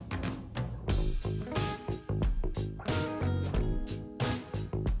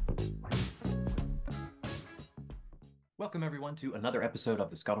Welcome, everyone, to another episode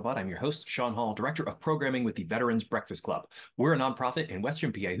of the Scuttlebutt. I'm your host, Sean Hall, Director of Programming with the Veterans Breakfast Club. We're a nonprofit in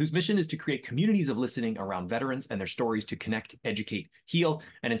Western PA whose mission is to create communities of listening around veterans and their stories to connect, educate, heal,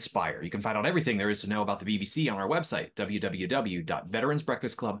 and inspire. You can find out everything there is to know about the VBC on our website,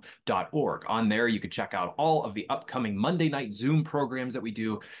 www.veteransbreakfastclub.org. On there, you can check out all of the upcoming Monday night Zoom programs that we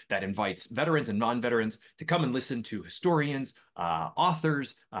do that invites veterans and non-veterans to come and listen to historians,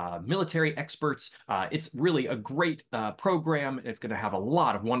 authors, military experts. It's really a great program. It's going to have a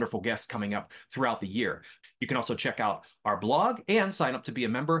lot of wonderful guests coming up throughout the year. You can also check out our blog and sign up to be a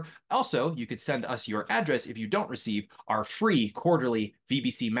member. Also, you could send us your address if you don't receive our free quarterly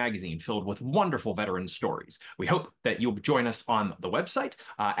VBC magazine filled with wonderful veteran stories. We hope that you'll join us on the website.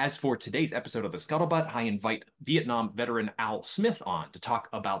 As for today's episode of the Scuttlebutt, I invite Vietnam veteran Al Smith on to talk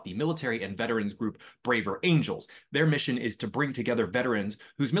about the military and veterans group Braver Angels. Their mission is to bring together veterans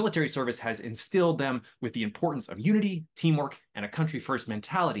whose military service has instilled them with the importance of unity, teamwork, and a country-first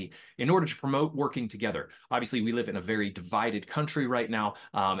mentality in order to promote working together. Obviously, we live in a very divided country right now,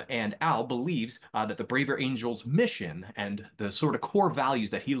 and Al believes that the Braver Angels mission and the sort of core values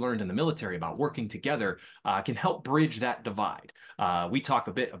that he learned in the military about working together can help bridge that divide. We talk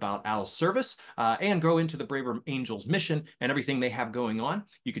a bit about Al's service and go into the Braver Angels mission and everything they have going on.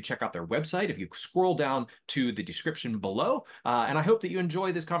 You can check out their website if you scroll down to the description below, and I hope that you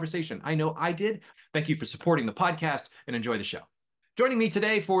enjoy this conversation. I know I did. Thank you for supporting the podcast and enjoy the show. Joining me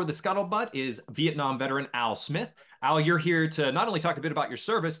today for the Scuttlebutt is Vietnam veteran Al Smith. Al, you're here to not only talk a bit about your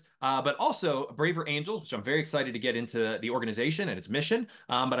service, but also Braver Angels, which I'm very excited to get into the organization and its mission.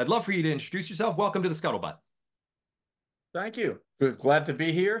 But I'd love for you to introduce yourself. Welcome to the Scuttlebutt. Thank you. Glad to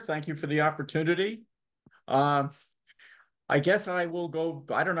be here. Thank you for the opportunity. I guess I will go,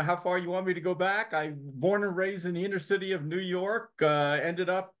 I don't know how far you want me to go back. I born and raised in the inner city of New York, ended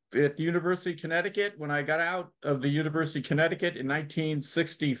up at the University of Connecticut. When I got out of the University of Connecticut in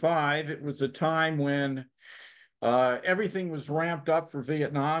 1965, it was a time when everything was ramped up for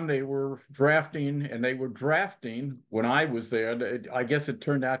Vietnam. They were drafting when I was there. I guess it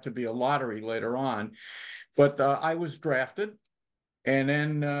turned out to be a lottery later on, but I was drafted. And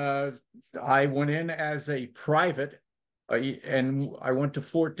then I went in as a private, and I went to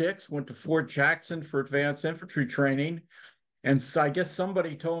Fort Dix, went to Fort Jackson for advanced infantry training. And so I guess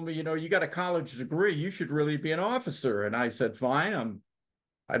somebody told me, you got a college degree, you should really be an officer. And I said, fine,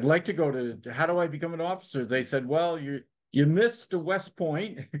 I'd like to go to, how do I become an officer? They said, well, you missed West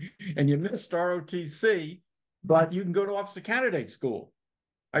Point and you missed ROTC, but you can go to officer candidate school.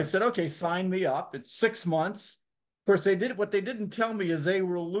 I said, okay, sign me up. It's 6 months. Of course, what they didn't tell me is they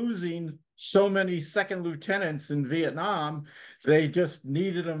were losing so many second lieutenants in Vietnam. They just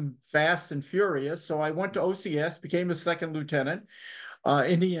needed them fast and furious. So I went to OCS, became a second lieutenant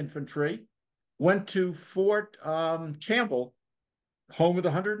in the infantry, went to Fort Campbell, home of the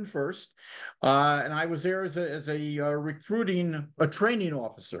 101st, and I was there as a training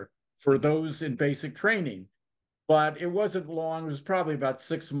officer for those in basic training. But it wasn't long. It was probably about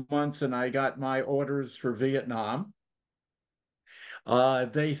 6 months, and I got my orders for Vietnam.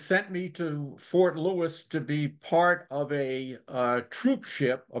 They sent me to Fort Lewis to be part of a troop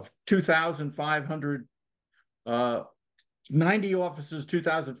ship of 2,500, 90 officers,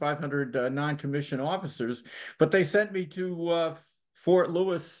 2,500 non-commissioned officers. But they sent me to Fort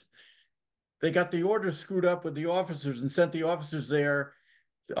Lewis. They got the orders screwed up with the officers and sent the officers there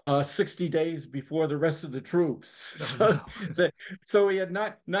 60 days before the rest of the troops. So we had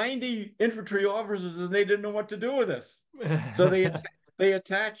 90 infantry officers, and they didn't know what to do with us. So they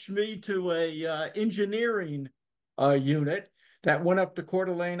attached me to a engineering unit that went up to Coeur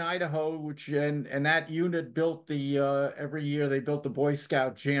d'Alene, Idaho, and that unit built every year they built the Boy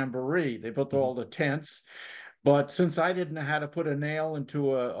Scout Jamboree. They built all the tents. But since I didn't know how to put a nail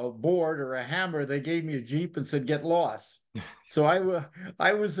into a board or a hammer, they gave me a Jeep and said, get lost. So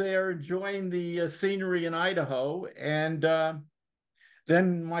I was there enjoying the scenery in Idaho. And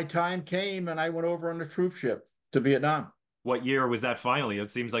then my time came and I went over on a troop ship to Vietnam. What year was that finally? It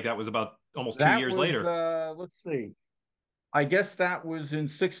seems like that was about almost 2 years later. Let's see. I guess that was in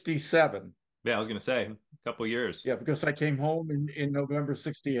 67. Yeah, I was going to say a couple of years. Yeah, because I came home in November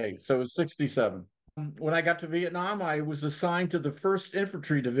 68. So it was 67. When I got to Vietnam, I was assigned to the 1st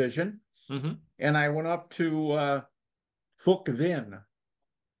Infantry Division, and I went up to Phuoc Vinh,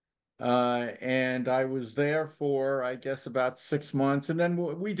 and I was there for, I guess, about 6 months. And then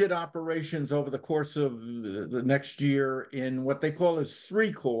we did operations over the course of the next year in what they call as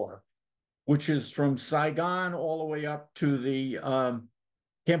 3 Corps, which is from Saigon all the way up to the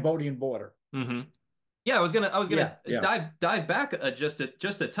Cambodian border. Yeah, I was gonna dive back just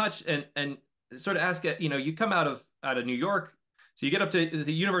a touch and sort of ask, you come out of out of New York. So you get up to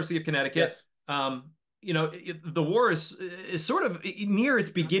the University of Connecticut. Yes. The war is sort of near its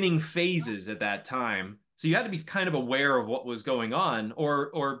beginning phases at that time. So you had to be kind of aware of what was going on,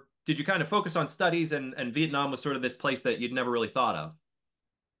 or did you kind of focus on studies and Vietnam was sort of this place that you'd never really thought of?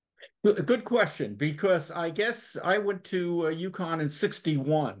 Good question, because I guess I went to UConn in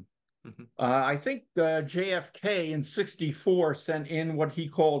 61. Mhm, I think JFK in 64 sent in what he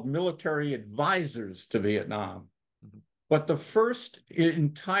called military advisors to Vietnam. mhm, But the first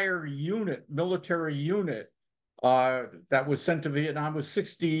entire unit, military unit, that was sent to Vietnam was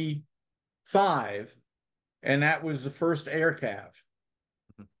 65, and that was the first air cav.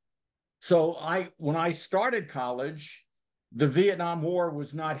 mhm. So when I started college, the Vietnam War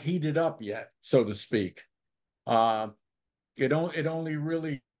was not heated up yet, so to speak. Uh, it only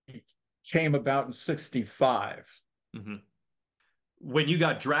really came about in 65. Mhm. When you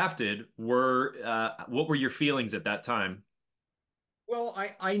got drafted, were what were your feelings at that time? Well,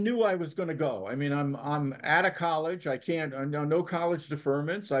 I knew I was going to go. I mean, I'm out of college. I can't no college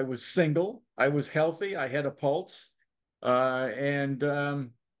deferments. I was single. I was healthy. I had a pulse, and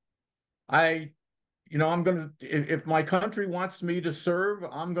I I'm going to, if my country wants me to serve,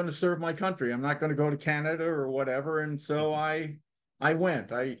 I'm going to serve my country. I'm not going to go to Canada or whatever. And so Mhm. I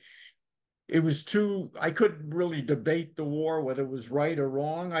went. It was too, I couldn't really debate the war, whether it was right or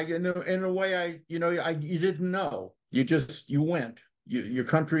wrong. In a way, you didn't know. You went. Your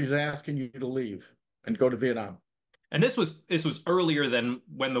country's asking you to leave and go to Vietnam. And this was earlier than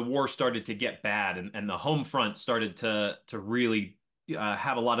when the war started to get bad and the home front started to really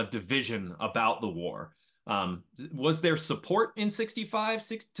have a lot of division about the war. Was there support in 65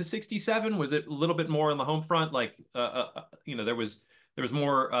 to 67? Was it a little bit more on the home front? Like, there was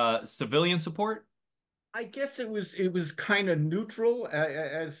more civilian support? I guess it was kind of neutral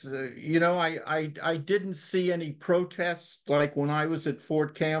as I didn't see any protests like when I was at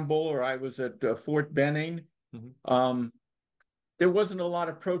Fort Campbell or I was at Fort Benning. Mhm. Um, there wasn't a lot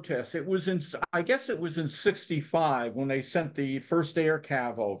of protests. I guess it was in 65 when they sent the first air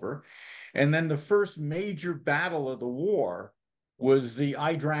cav over. And then the first major battle of the war was the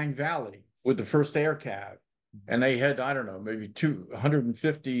Ai Drang Valley with the first air cav. And they had, I don't know, maybe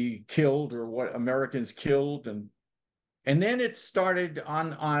 250 killed or what Americans killed. And then it started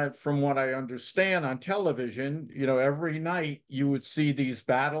from what I understand on television, every night you would see these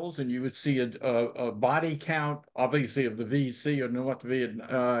battles and you would see a body count, obviously of the VC or North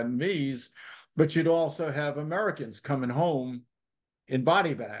Vietnamese, but you'd also have Americans coming home in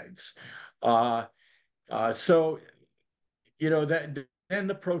body bags. Uh, so, that then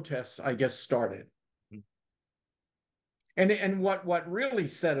the protests, I guess, started. And what really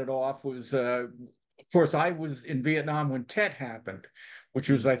set it off was, of course, I was in Vietnam when Tet happened, which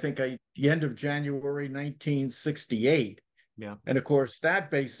was, Mhm. I think, the end of January 1968. Yeah. And of course, that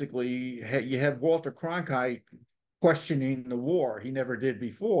basically you had Walter Cronkite questioning the war. He never did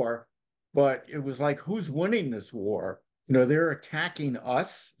before, but it was like, who's winning this war? They're attacking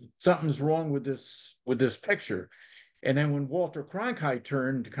us. Something's wrong with this picture. And then when Walter Cronkite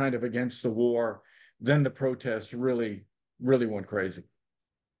turned kind of against the war, then the protests really went crazy.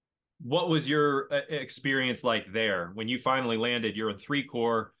 What was your experience like there when you finally landed? You're in three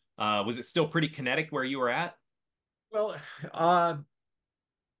corps. Was it still pretty kinetic where you were at? Well, uh,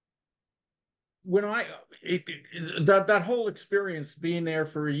 when that whole experience being there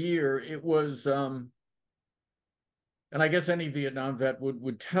for a year, it was, and I guess any Vietnam vet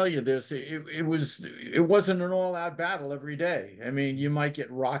would tell you this. It wasn't an all out battle every day. I mean, you might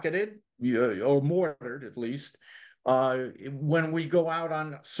get rocketed or mortared at least. When we go out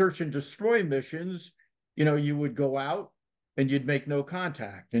on search and destroy missions, you would go out and you'd make no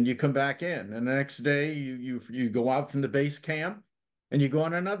contact, and you come back in, and the next day you go out from the base camp and you go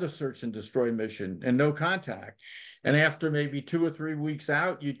on another search and destroy mission and no contact. And after maybe 2 or 3 weeks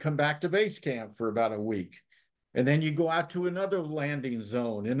out, you'd come back to base camp for about a week. And then you go out to another landing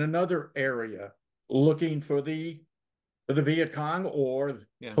zone in another area looking for the Viet Cong or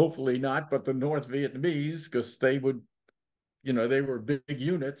Yeah. hopefully not, but the North Vietnamese, because they were big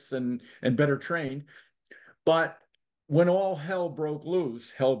units and better trained. But when all hell broke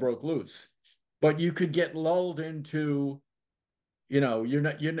loose. But you could get lulled into,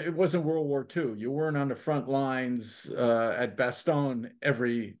 it wasn't World War II. You weren't on the front lines at Bastogne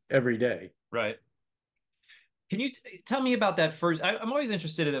every day. Right. Can you tell me about that first? I'm always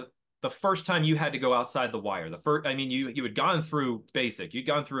interested in the first time you had to go outside the wire. The first, I mean, you had gone through basic, you'd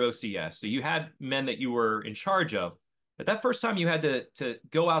gone through OCS, so you had men that you were in charge of. But that first time you had to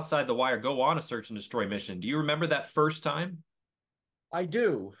go outside the wire, go on a search and destroy mission. Do you remember that first time? I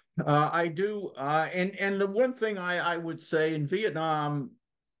do. I do. And the one thing I would say in Vietnam,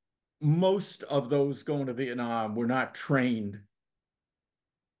 most of those going to Vietnam were not trained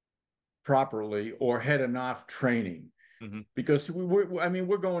properly or had enough training Hmm. because I mean,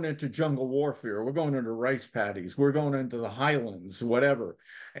 we're going into jungle warfare, we're going into rice paddies, we're going into the highlands, whatever,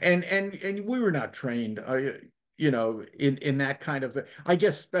 and we were not trained, in that kind of. I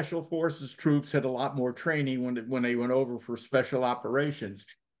guess special forces troops had a lot more training when they went over for special operations,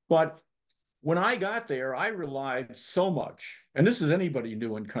 but when I got there, I relied so much, and this is anybody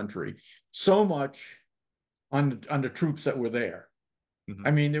new in country, so much on the troops that were there. Hmm. I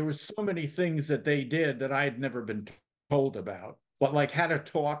mean, there was so many things that they did that I had never been told about. But like how to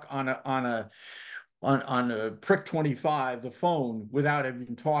talk on a Prick 25, the phone, without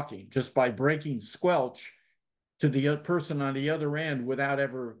even talking, just by breaking squelch to the person on the other end without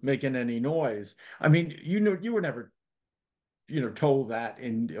ever making any noise. I mean, you were never told that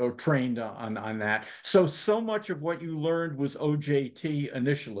or trained on that. So much of what you learned was OJT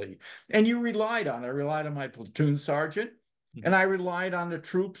initially, and you relied on. I relied on my platoon sergeant, Hmm. and I relied on the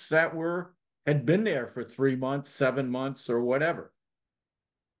troops that had been there for 3 months, 7 months, or whatever.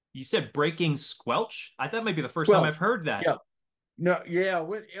 You said breaking squelch? I thought maybe the first time Well, I've heard that. yeah, no, yeah.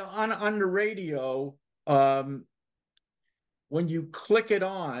 On the radio, um, when you click it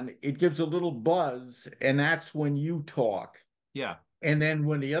on, it gives a little buzz, and that's when you talk. Yeah. And then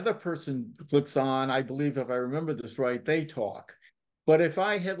when the other person clicks on, I believe if I remember this right, they talk. But if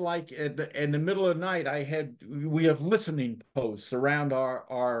I had like in the middle of the night, we have listening posts around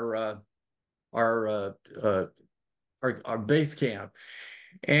our uh, uh, our base camp,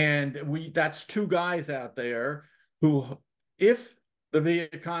 and we that's two guys out there who, if the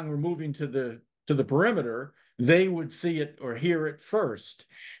Viet Cong were moving to the perimeter, they would see it or hear it first,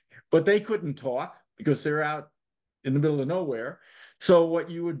 but they couldn't talk because they're out in the middle of nowhere. So what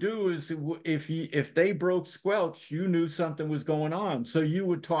you would do is if they broke squelch, you knew something was going on. So you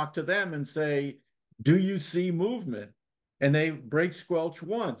would talk to them and say, "Do you see movement?" And they break squelch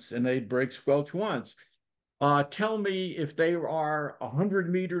once, and they break squelch once. Tell me if they are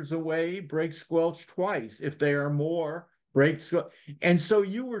 100 meters away, break squelch twice. If they are more, break squelch. And so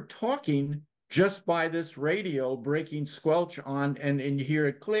you were talking just by this radio, breaking squelch on, and you hear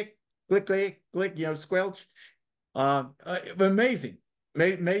it click, click, click, click, squelch. Amazing,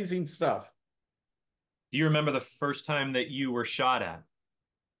 amazing stuff. Do you remember the first time that you were shot at?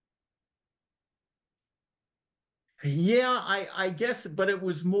 Yeah, I guess, but it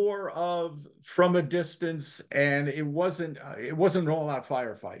was more of from a distance, and it wasn't an all-out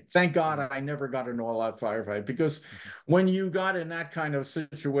firefight. Thank God Mhm. I never got an all-out firefight because when you got in that kind of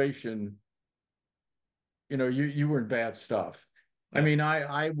situation, you were in bad stuff. I Yeah. mean,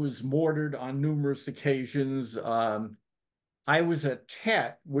 I was mortared on numerous occasions. I was at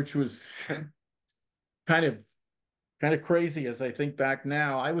Tet, which was kind of kind of crazy as I think back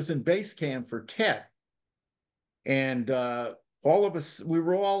now. I was in base camp for Tet, and all of us we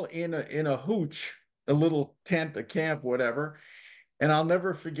were all in a hooch, a little tent, a camp, whatever. And I'll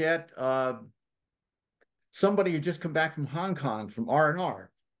never forget somebody had just come back from Hong Kong from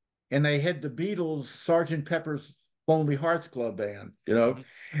R&R, and they had the Beatles Sergeant Pepper's Lonely Hearts Club Band, Hmm.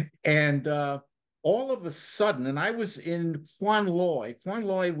 and all of a sudden, and I was in Quan Loy. Quan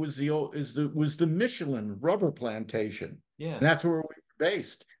Loy was the Michelin rubber plantation, Yeah. and that's where we were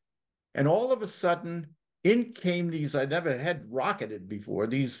based. And all of a sudden, in came these, I never had rocketed before,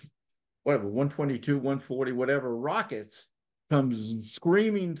 these, whatever, 122, 140, whatever rockets comes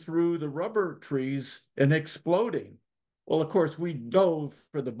screaming through the rubber trees and exploding. Well, of course, we dove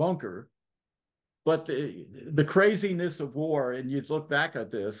for the bunker, but the craziness of war, and you look back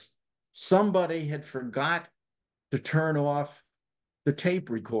at this, somebody had forgot to turn off the tape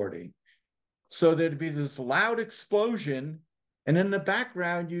recording. So there'd be this loud explosion, and in the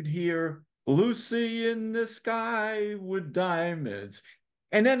background, you'd hear Lucy in the sky with diamonds.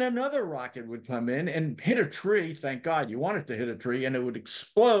 And then another rocket would come in and hit a tree. Thank God you wanted to hit a tree, and it would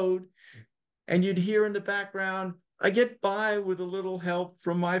explode. And you'd hear in the background, I get by with a little help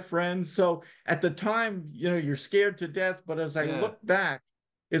from my friends. So at the time, you're scared to death. But as I Yeah. look back,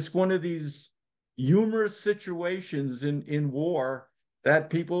 it's one of these humorous situations in war that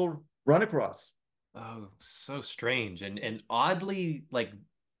people run across. Oh, so strange and oddly like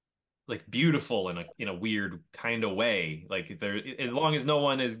beautiful in a weird kind of way. Like there, as long as no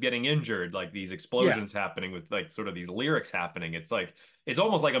one is getting injured, like these Yeah. explosions happening with like sort of these lyrics happening. It's like it's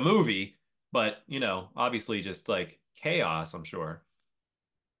almost like a movie, but obviously just like chaos, I'm sure.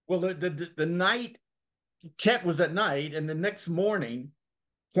 Well, the night, Chet was at night, and the next morning,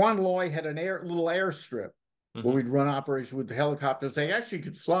 Quan Loy had little airstrip. where Hmm. we'd run operations with the helicopters. They actually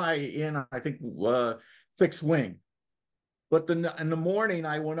could fly in, I think, fixed wing. But in the morning,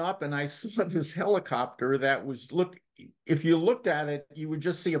 I went up and I saw this helicopter that was if you looked at it, you would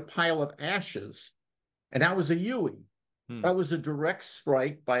just see a pile of ashes. And that was a Huey. Hmm. That was a direct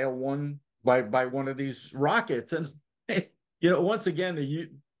strike by by one of these rockets. And once again,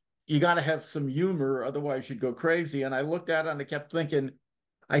 you got to have some humor, otherwise you'd go crazy. And I looked at it and I kept thinking,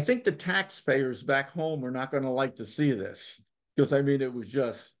 I think the taxpayers back home are not going to like to see this because I mean it was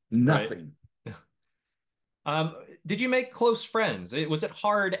just Right. nothing. Um, did you make close friends? Was it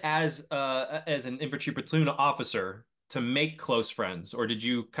hard as an infantry platoon officer to make close friends, or did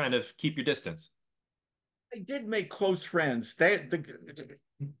you kind of keep your distance? I did make close friends.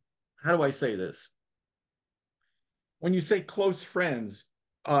 How do I say this? When you say close friends,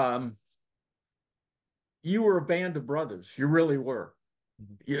 um, you were a band of brothers. You really were.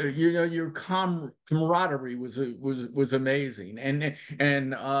 Your camaraderie was amazing, and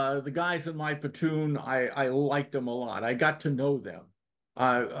the guys in my platoon, I liked them a lot. I got to know them.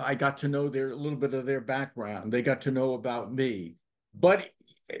 I got to know a little bit of their background. They got to know about me, but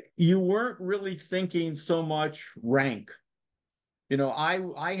you weren't really thinking so much rank.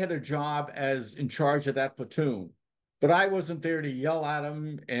 I had a job as in charge of that platoon, but I wasn't there to yell at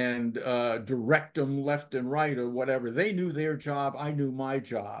them and direct them left and right or whatever. They knew their job. I knew my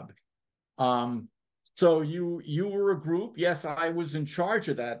job. Um, so you were a group. Yes, I was in charge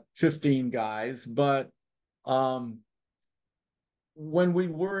of that 15 guys, but um, when we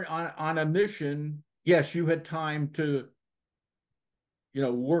were on a mission, yes, you had time to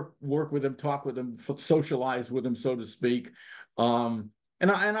work with them, talk with them, socialize with them, so to speak. I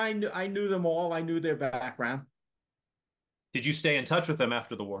knew them all. I knew their background. Did you stay in touch with them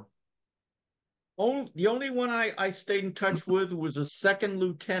after the war? The only one I stayed in touch with was a second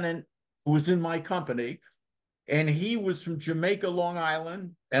lieutenant who was in my company, and he was from Jamaica, Long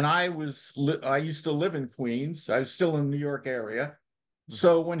Island, and I used to live in Queens. I was still in the New York area. Mhm.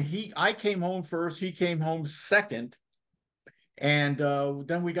 So when I came home first, he came home second, and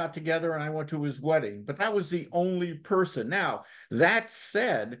then we got together and I went to his wedding. But that was the only person. Now, that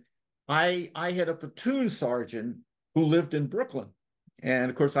said, I had a platoon sergeant who lived in Brooklyn. And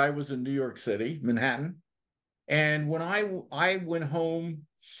of course, I was in New York City, Manhattan. And when I went home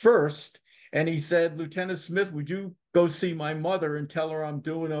first, and he said, Lieutenant Smith, would you go see my mother and tell her I'm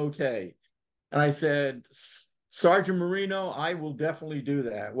doing okay? And I said, Sergeant Marino, I will definitely do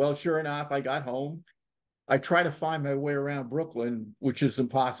that. Well, sure enough, I got home. I try to find my way around Brooklyn, which is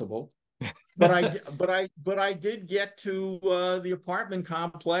impossible. But I did get to the apartment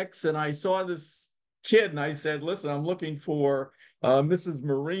complex, and I saw this kid, and I said, "Listen, I'm looking for Mrs.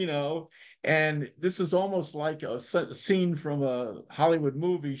 Marino." And this is almost like a scene from a Hollywood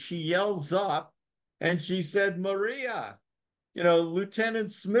movie. She yells up, and she said, "Maria,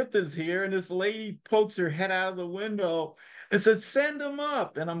 Lieutenant Smith is here." And this lady pokes her head out of the window and said, "Send him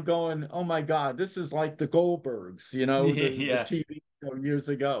up." And I'm going, "Oh my God, this is like the Goldbergs, the Yeah, TV show years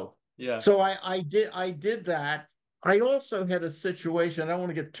ago." yeah. So I did that. I also had a situation, I don't want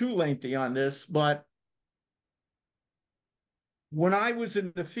to get too lengthy on this, but when I was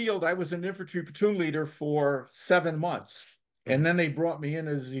in the field, I was an infantry platoon leader for 7 months. And Mhm. then they brought me in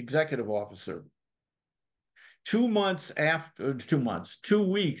as the executive officer. 2 months after, 2 months, 2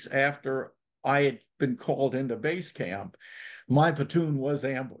 weeks after I had been called into base camp, my platoon was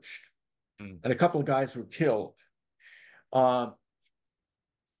ambushed Mm. and a couple of guys were killed. Uh,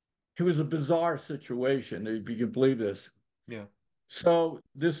 it was a bizarre situation, if you can believe this. Yeah. So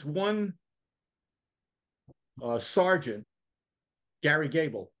this one sergeant, Gary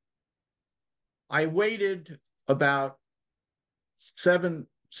Gable, I waited about seven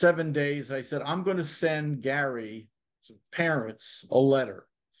days. I said, I'm going to send Gary's parents a letter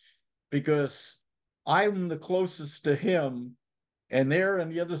because I'm the closest to him and they're on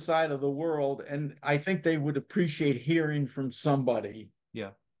the other side of the world. And I think they would appreciate hearing from somebody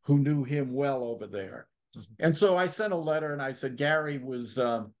Yeah. who knew him well over there. Mhm. And so I sent a letter and I said, Gary was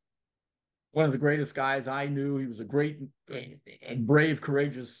one of the greatest guys I knew. He was a great and brave,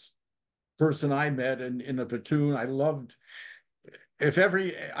 courageous person I met in a platoon. I loved I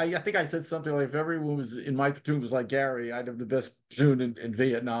think I said something like if everyone was in my platoon was like Gary, I'd have the best platoon in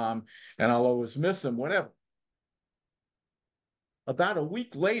Vietnam and I'll always miss him, whatever. About a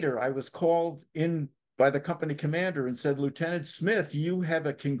week later, I was called in by the company commander and said, Lieutenant Smith, you have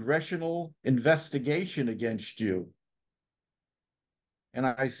a congressional investigation against you. And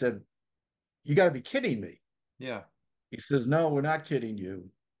I said, you got to be kidding me. Yeah. He says, no, we're not kidding you.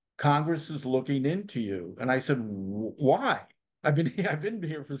 Congress is looking into you. And I said, why? I've been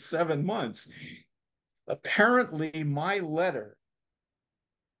here for 7 months. apparently my letter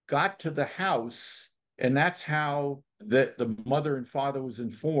got to the house, and that's how the mother and father was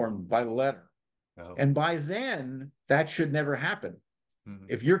informed by letter. Oh. And by then, that should never happen. Mhm.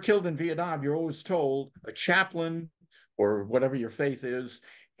 If you're killed in Vietnam, you're always told a chaplain or whatever your faith is,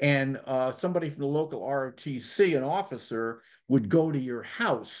 and somebody from the local ROTC, an officer, would go to your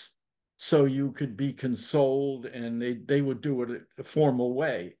house so you could be consoled, and they would do it a formal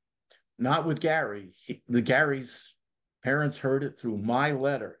way. Not with Gary. Gary's parents heard it through my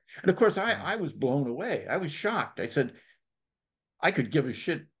letter. And of course, Mm. I was blown away. I was shocked. I said, I could give a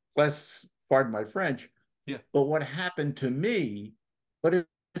shit less, pardon my French, Yeah. but what happened to me, but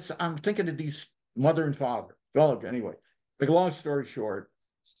it's, I'm thinking of these mother and father. Well, anyway, make a long story short,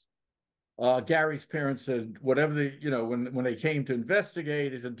 Gary's parents said, whatever the, when they came to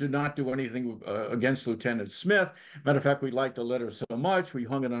investigate, they said, do not do anything against Lieutenant Smith. Matter of fact, we liked the letter so much, we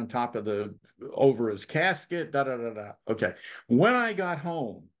hung it on top of over his casket, da da da da. Okay. When I got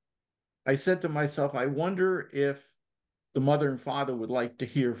home, I said to myself, I wonder if the mother and father would like to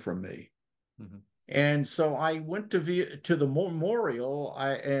hear from me. Mm-hmm. And so I went to the memorial,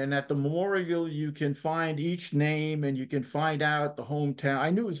 and at the memorial you can find each name and you can find out the hometown. I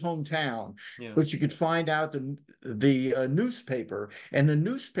knew his hometown, Yeah. but you could find out the newspaper, and the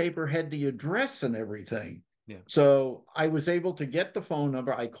newspaper had the address and everything. Yeah. So I was able to get the phone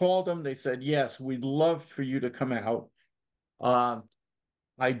number. I called them. They said, yes, we'd love for you to come out. Uh,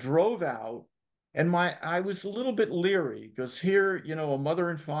 I drove out, and I was a little bit leery because here, a mother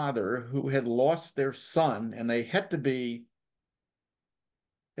and father who had lost their son, and they had to be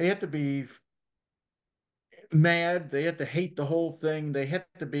mad, they had to hate the whole thing, they had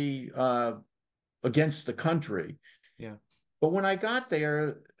to be against the country. Yeah. But when I got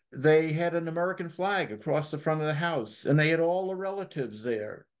there, they had an American flag across the front of the house, and they had all the relatives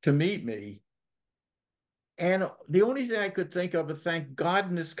there to meet me. And the only thing I could think of is, thank God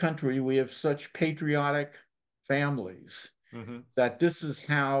in this country we have such patriotic families Mm-hmm. that this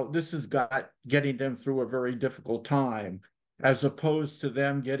has got getting them through a very difficult time, as opposed to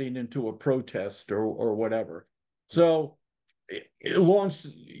them getting into a protest or whatever. Yeah. So, long,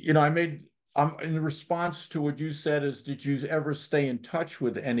 I made. In response to what you said is, did you ever stay in touch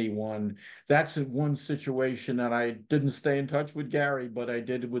with anyone? That's one situation that I didn't stay in touch with Gary, but I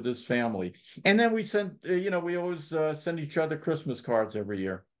did with his family. And then we sent, we always send each other Christmas cards every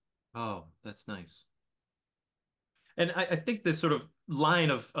year. Oh, that's nice. And I think this sort of line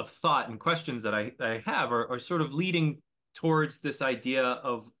of thought and questions that I have are sort of leading towards this idea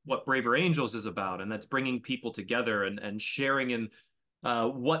of what Braver Angels is about, and that's bringing people together and sharing in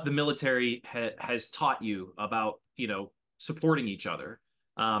what the military has taught you about, supporting each other.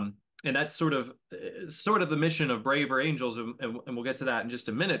 And that's sort of the mission of Braver Angels, and we'll get to that in just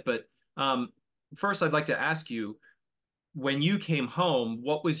a minute. But first, I'd like to ask you, when you came home,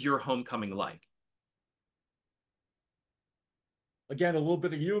 what was your homecoming like? Again, a little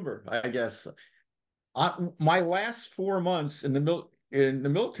bit of humor, I guess. My last 4 months in the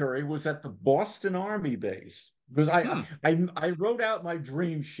military was at the Boston Army base, because Hmm. I wrote out my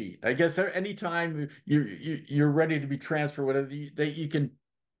dream sheet. I guess anytime you're ready to be transferred, whatever, you can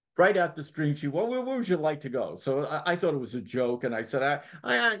write out this dream sheet. Well, where would you like to go? So I thought it was a joke, and I said,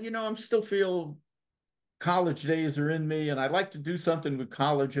 I'm still feel college days are in me, and I like to do something with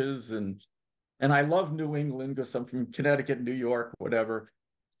colleges, and I love New England because I'm from Connecticut, New York, whatever.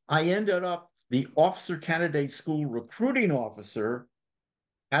 I ended up the officer candidate school recruiting officer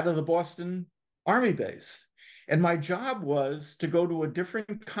out of the Boston Army base. And my job was to go to a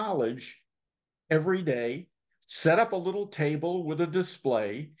different college every day, set up a little table with a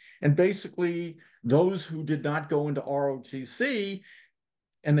display, and basically those who did not go into ROTC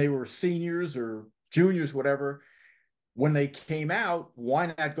and they were seniors or juniors, whatever, when they came out,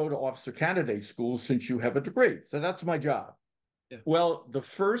 why not go to officer candidate school since you have a degree? So that's my job. Yeah. Well, the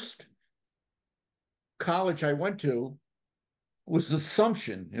first college I went to was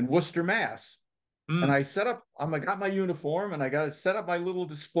Assumption in Worcester, Mass. And Hmm. I got my uniform and I got to set up my little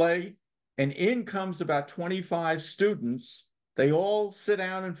display. And in comes about 25 students. They all sit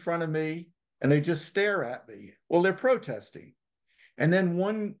down in front of me and they just stare at me. Well, they're protesting. And then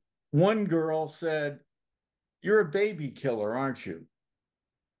one girl said, "You're a baby killer, aren't you?"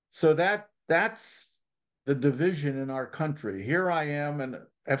 So that's the division in our country. Here I am and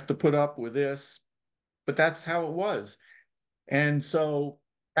have to put up with this, but that's how it was. And so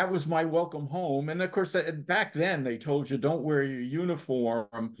that was my welcome home. And of course, back then they told you don't wear your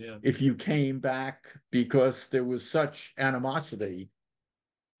uniform Yeah. if you came back, because there was such animosity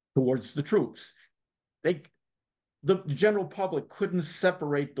towards the troops. They the general public couldn't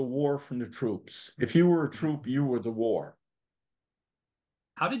separate the war from the troops. If you were a troop, you were the war.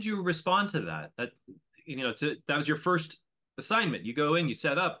 How did you respond to that? That was your first assignment. You go in, you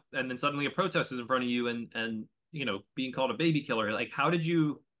set up, and then suddenly a protest is in front of you, and being called a baby killer. Like, how did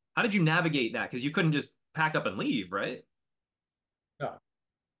you navigate that? Because you couldn't just pack up and leave, right? No,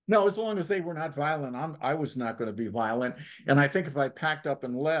 no, as long as they were not violent, I was not going to be violent. And I think if I packed up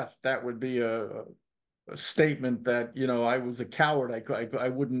and left, that would be a statement that, I was a coward. I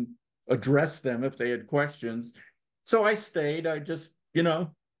wouldn't address them if they had questions. So I stayed. I just,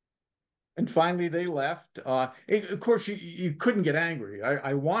 and finally they left. Of course, you couldn't get angry.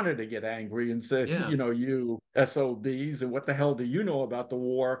 I wanted to get angry and say, Yeah. you SOBs, and what the hell do you know about the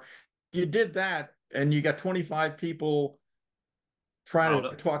war? You did that, and you got 25 people trying Riled to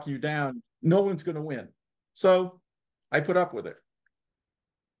up. talk you down. No one's going to win. So I put up with it.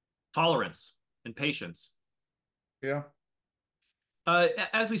 Tolerance and patience. Yeah.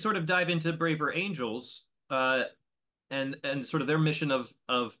 As we sort of dive into Braver Angels, and sort of their mission of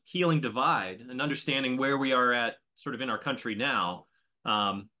healing divide and understanding where we are at sort of in our country now.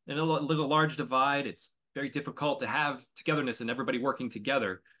 And there's a large divide. It's very difficult to have togetherness and everybody working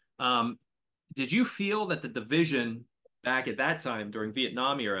together. Did you feel that the division back at that time during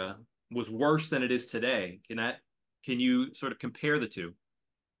Vietnam era was worse than it is today? Can you sort of compare the two?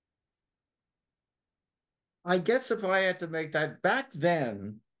 I guess if I had to make that back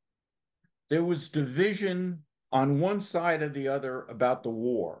then, there was division on one side or the other about the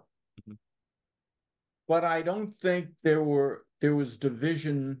war. Mhm. But I don't think there was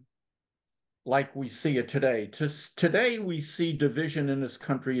division like we see it today. Today we see division in this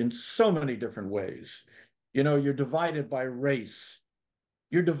country in so many different ways. You're divided by race.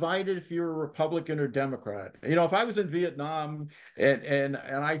 You're divided if you're a Republican or Democrat. If I was in Vietnam and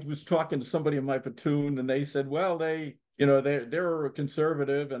I was talking to somebody in my platoon and they said, well, they're a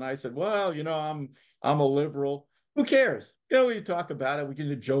conservative, and I said, well, I'm a liberal. Who cares? We talk about it, we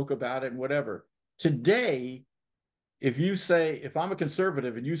can joke about it and whatever. Today, if I'm a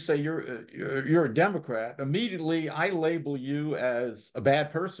conservative and you say you're a Democrat, immediately I label you as a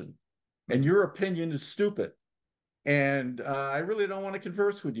bad person, and your opinion is stupid, and I really don't want to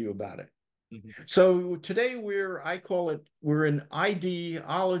converse with you about it. Mhm. So today we're in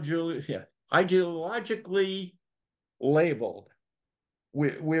ideologically labeled.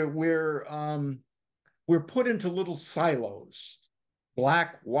 We're put into little silos: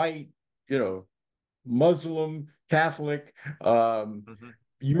 black, white, Muslim, Catholic, Mhm.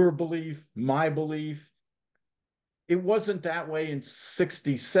 your belief, my belief. It wasn't that way in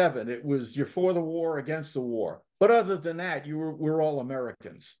 67. It was you're for the war, against the war. But other than that, we're all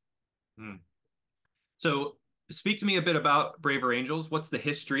Americans. Mhm. So speak to me a bit about Braver Angels. What's the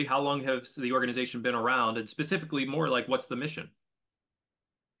history? How long has the organization been around? And specifically more like what's the mission?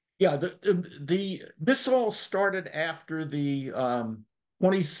 Yeah, this all started after the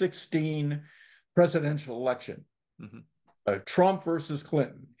 2016 presidential election. Mhm. Trump versus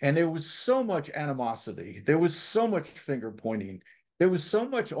Clinton. And there was so much animosity. There was so much finger pointing. There was so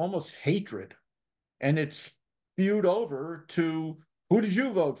much almost hatred. And it spewed over to, who did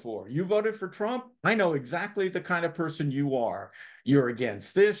you vote for? You voted for Trump? I know exactly the kind of person you are. You're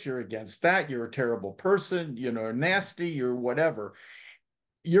against this, you're against that, you're a terrible person, nasty, you're whatever.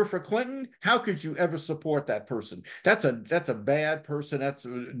 You're for Clinton? How could you ever support that person? That's a bad person. That's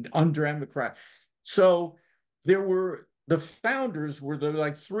undemocratic. So the founders were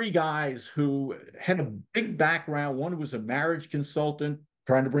like three guys who had a big background. One was a marriage consultant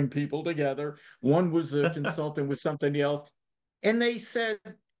trying to bring people together. One was a consultant with something else. And they said,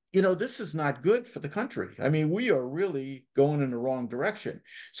 this is not good for the country. I mean, we are really going in the wrong direction.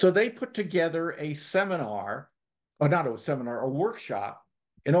 So they put together a seminar, or not a seminar, a workshop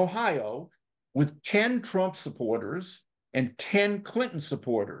in Ohio with 10 Trump supporters and 10 Clinton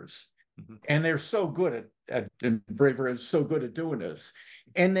supporters. Mhm. And they're so good and Braver is so good at doing this.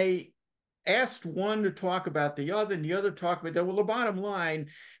 And they asked one to talk about the other, and the other talk about that. Well, the bottom line,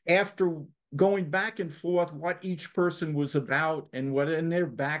 after going back and forth what each person was about and what in their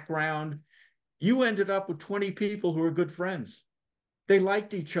background, you ended up with 20 people who are good friends. They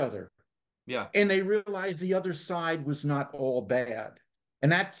liked each other, Yeah. and they realized the other side was not all bad. And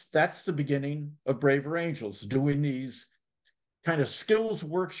that's the beginning of Braver Angels, doing these kind of skills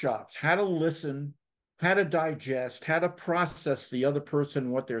workshops: how to listen, how to digest, how to process the other person,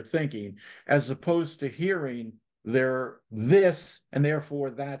 what they're thinking, as opposed to hearing they're this and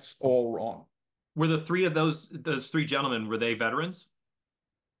therefore that's all wrong. Were the three of those three gentlemen, were they veterans?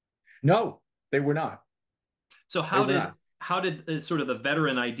 No, they were not. So They how were did not. how did sort of the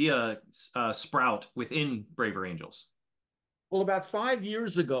veteran idea sprout within Braver Angels? Well, about 5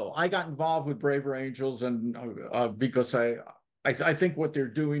 years ago, I got involved with Braver Angels, and because I think what they're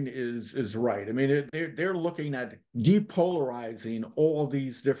doing is right. I mean, they're looking at depolarizing all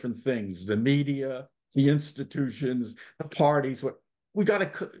these different things: the media, the institutions, the parties. What we got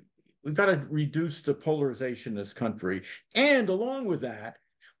to we got to reduce the polarization in this country, and along with that,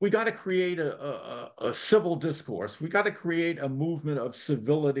 we got to create a civil discourse. We got to create a movement of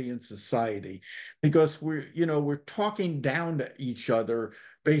civility in society, because we're talking down to each other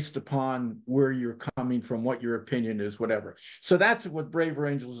based upon where you're coming from, what your opinion is, whatever. So that's what Braver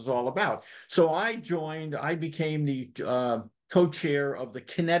Angels is all about. So I became the co-chair of the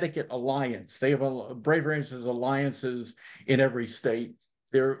Connecticut Alliance. They have Braver Angels alliances in every state.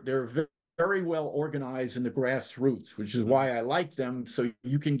 They're very well organized in the grassroots, which is why I like them. So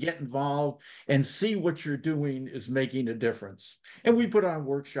you can get involved and see what you're doing is making a difference. And we put on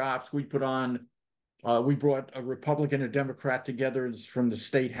workshops. We brought a Republican and Democrat together from the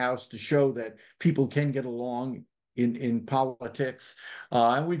state house to show that people can get along in politics.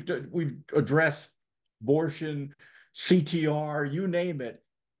 And we've addressed abortion, CTR, you name it,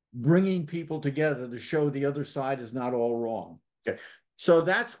 bringing people together to show the other side is not all wrong. Okay. So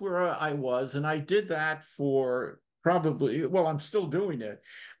that's where I was. And I did that for probably, well, I'm still doing it.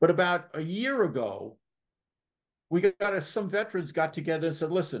 But about a year ago, some veterans got together and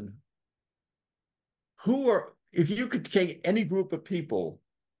said, listen, if you could take any group of people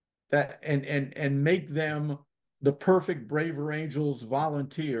that and make them the perfect Braver Angels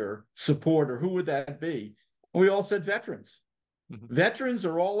volunteer supporter, who would that be? And we all said veterans. Mm-hmm. Veterans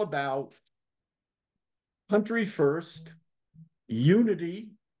are all about country first, unity,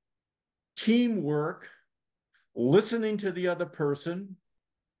 teamwork, listening to the other person.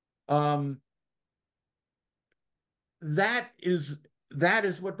 That is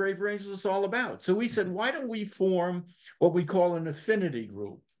what Braver Angels is all about. So we said, why don't we form what we call an affinity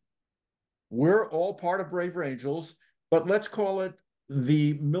group? We're all part of Braver Angels, but let's call it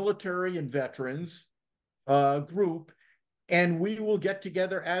the Military and Veterans group, and we will get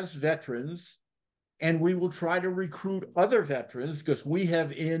together as veterans, and we will try to recruit other veterans, because we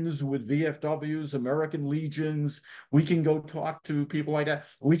have ins with VFWs, American Legions. We can go talk to people like that.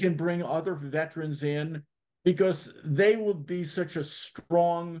 We can bring other veterans in, because they will be such a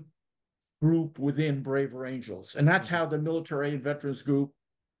strong group within Braver Angels. And that's how the Military and Veterans group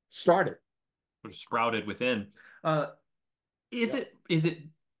started. Sprouted within. Is it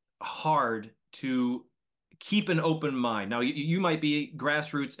hard to keep an open mind? Now, you might be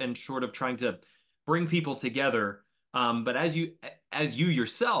grassroots and sort of trying to bring people together, but as you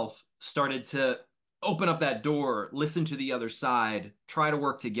yourself started to open up that door, listen to the other side, try to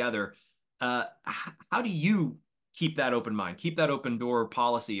work together, how do you keep that open mind, keep that open door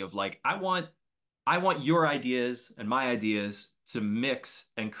policy of like, I want your ideas and my ideas to mix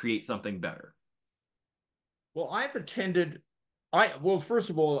and create something better? Well, first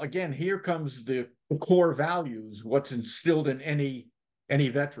of all, again, here comes the core values, what's instilled in any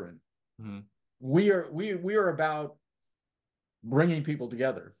veteran. Mm-hmm. We are about bringing people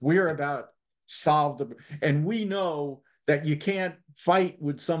together. We are about and we know that you can't fight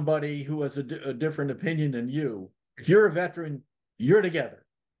with somebody who has a different opinion than you. If you're a veteran, you're together.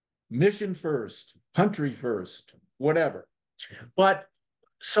 Mission first, country first, whatever. But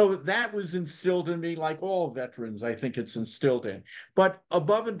so that was instilled in me, like all veterans, I think it's instilled in. But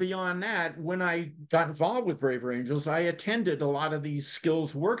above and beyond that, when I got involved with Braver Angels, I attended a lot of these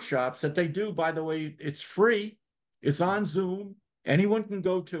skills workshops that they do. By the way, it's free. It's on Zoom. Anyone can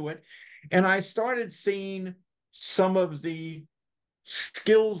go to it. And I started seeing some of the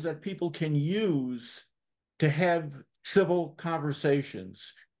skills that people can use to have civil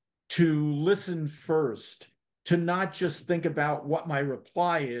conversations, to listen first, to not just think about what my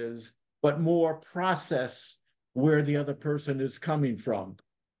reply is, but more process where the other person is coming from.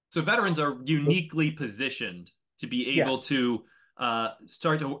 So veterans are uniquely positioned to be able to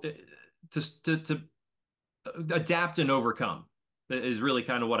start to adapt and overcome. That is really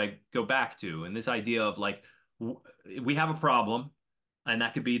kind of what I go back to. And this idea of like, we have a problem, and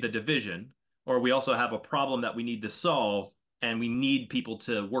that could be the division, or we also have a problem that we need to solve, and we need people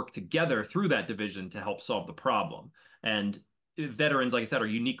to work together through that division to help solve the problem. And veterans, like I said, are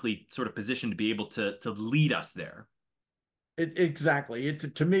uniquely sort of positioned to be able to lead us there. Exactly.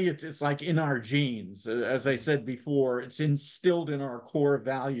 To me, it's like in our genes. As I said before, it's instilled in our core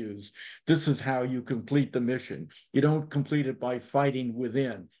values. This is how you complete the mission. You don't complete it by fighting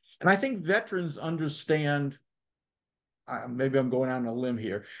within. And I think veterans understand. maybe I'm going out on a limb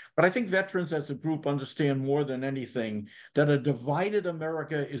here, but I think veterans as a group understand more than anything that a divided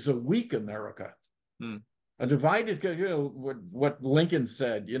America is a weak America. Hmm. A divided, what Lincoln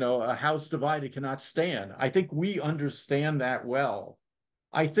said, a house divided cannot stand. I think we understand that well.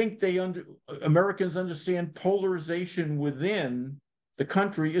 I think Americans understand polarization within the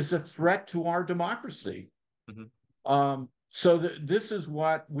country is a threat to our democracy. So this is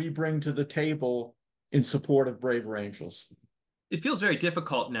what we bring to the table in support of Braver Angels. It feels very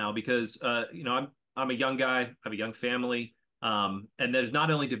difficult now because I'm a young guy, I have a young family, and there's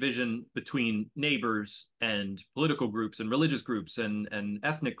not only division between neighbors and political groups and religious groups and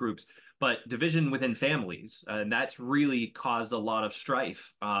ethnic groups, but division within families, and that's really caused a lot of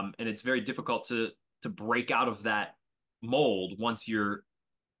strife. And it's very difficult to break out of that mold once you're,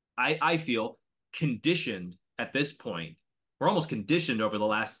 I feel, conditioned at this point. We're almost conditioned over the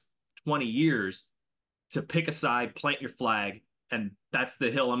last 20 years to pick a side, plant your flag, and that's the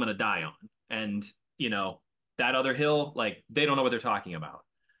hill I'm going to die on. And, that other hill, like, they don't know what they're talking about.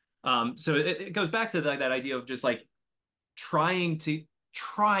 So it goes back to that idea of just like trying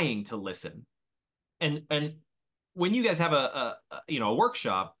to listen. And when you guys have a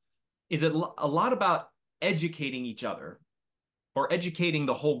workshop, is it a lot about educating each other or educating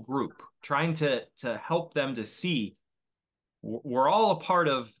the whole group, trying to help them to see we're all a part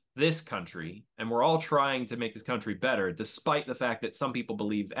of this country and we're all trying to make this country better, despite the fact that some people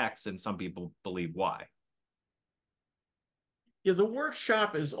believe X and some people believe Y? Yeah, the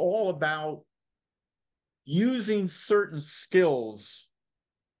workshop is all about using certain skills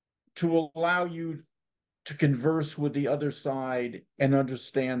to allow you to converse with the other side and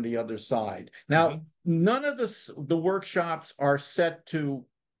understand the other side. Now, none of the workshops are set to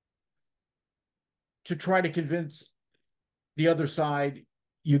try to convince the other side,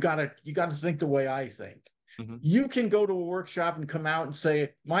 you gotta think the way I think. You can go to a workshop and come out and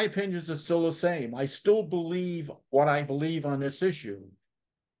say, my opinions are still the same. I still believe what I believe on this issue,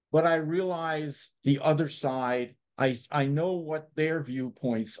 but I realize the other side. I know what their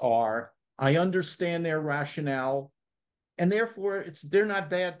viewpoints are. I understand their rationale, and therefore they're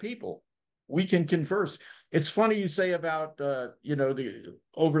not bad people. We can converse. It's funny you say about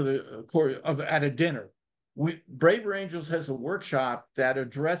over the course of at a dinner. Braver Angels has a workshop that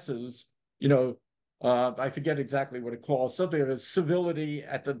addresses, I forget exactly what it calls, something of civility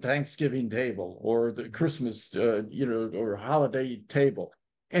at the Thanksgiving table or the Christmas, or holiday table.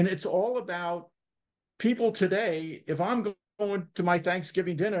 And it's all about people today. If I'm going to my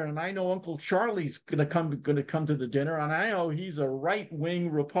Thanksgiving dinner and I know Uncle Charlie's going to come to the dinner, and I know he's a right-wing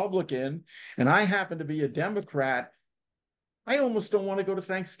Republican and I happen to be a Democrat, I almost don't want to go to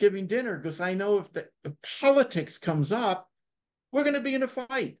Thanksgiving dinner because I know if politics comes up, we're going to be in a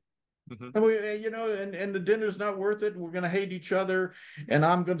fight. And and the dinner's not worth it. We're going to hate each other. And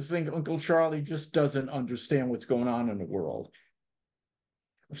I'm going to think Uncle Charlie just doesn't understand what's going on in the world.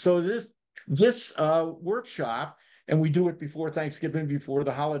 So this workshop, and we do it before Thanksgiving, before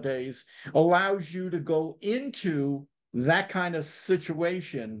the holidays, allows you to go into that kind of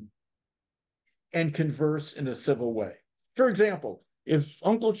situation and converse in a civil way. For example, if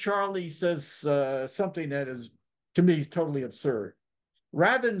Uncle Charlie says something that is, to me, totally absurd,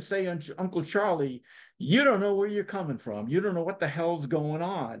 rather than say, Uncle Charlie, you don't know where you're coming from. You don't know what the hell's going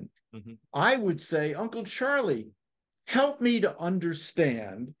on. I would say, Uncle Charlie, help me to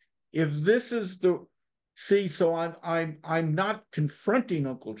understand if this is so I'm not confronting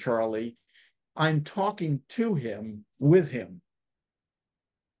Uncle Charlie. I'm talking to him, with him.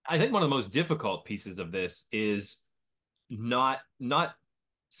 I think one of the most difficult pieces of this is not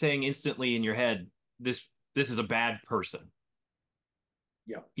saying instantly in your head, this is a bad person.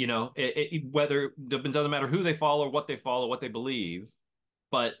 Yeah. Whether it doesn't matter who they follow, what they believe,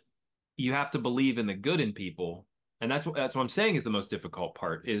 but you have to believe in the good in people. And that's what I'm saying is the most difficult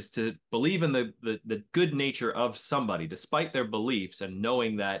part, is to believe in the good nature of somebody despite their beliefs, and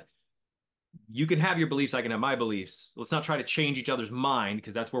knowing that you can have your beliefs, I can have my beliefs. Let's not try to change each other's mind,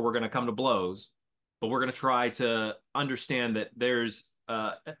 because that's where we're going to come to blows. But we're going to try to understand that there's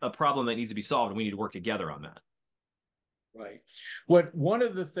a problem that needs to be solved, and we need to work together on that. Right. One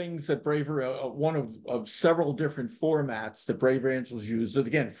of the things that one of several different formats that Braver Angels use, and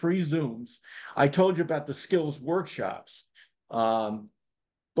again, free Zooms. I told you about the skills workshops, but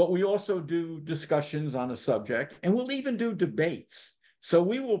we also do discussions on a subject, and we'll even do debates. So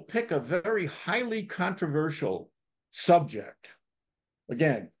we will pick a very highly controversial subject,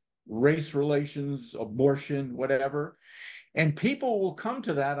 again, race relations, abortion, whatever. And people will come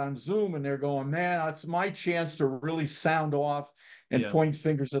to that on Zoom and they're going, man, it's my chance to really sound off and point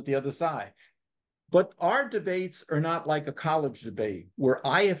fingers at the other side. But our debates are not like a college debate where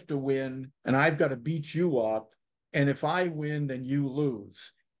I have to win and I've got to beat you up. And if I win, then you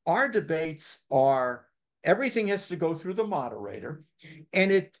lose. Our debates are everything has to go through the moderator,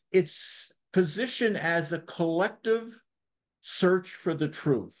 and it's positioned as a collective search for the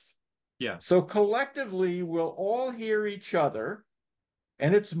truth. Yeah. So collectively, we'll all hear each other,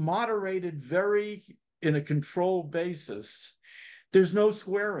 and it's moderated very in a controlled basis. There's no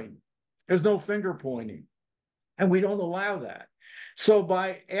swearing, there's no finger pointing, and we don't allow that. So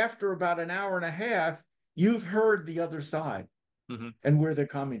by after about an hour and a half, you've heard the other side and where they're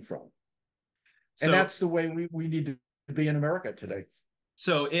coming from. And So, that's the way we need to be in America today.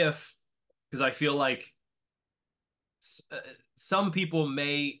 so if, because I feel like some people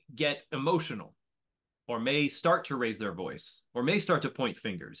may get emotional or may start to raise their voice or may start to point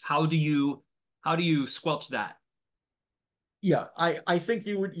fingers. How do you squelch that? Yeah, I think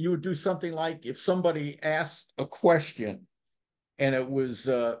you would do something like if somebody asked a question and it was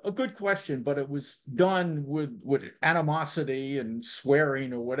a good question, but it was done with animosity and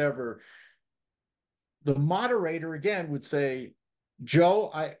swearing or whatever. The moderator again would say,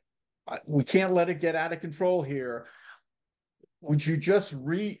 "Joe, we can't let it get out of control here. Would you just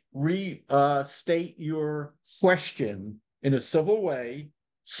state your question in a civil way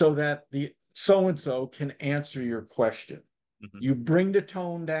so that the so and so can answer your question?" You bring the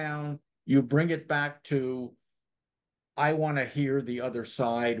tone down, you bring it back to, I want to hear the other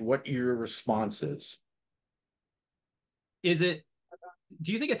side, what your response is. Is it,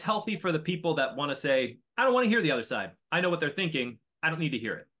 do you think it's healthy for the people that want to say, I don't want to hear the other side. I know what they're thinking. I don't need to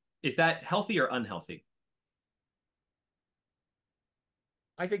hear it. Is that healthy or unhealthy?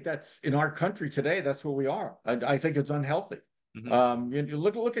 I think that's in our country today, that's where we are. I think it's unhealthy. You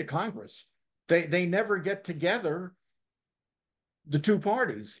look at Congress. They never get together, the two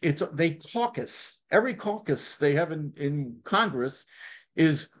parties. They caucus. Every caucus they have in Congress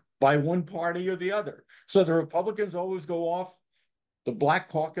is by one party or the other. So the Republicans always go off the Black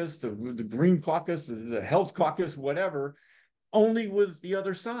Caucus, the Green Caucus, the Health Caucus, whatever, only with the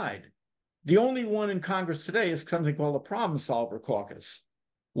other side. The only one in Congress today is something called the Problem Solver Caucus,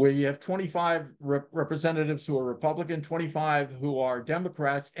 where you have 25 representatives who are Republican, 25 who are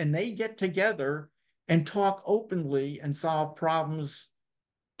Democrats, and they get together and talk openly and solve problems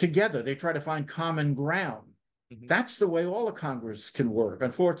together. They try to find common ground. That's the way all of Congress can work.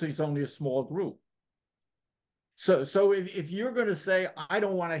 Unfortunately, it's only a small group. So if you're going to say, I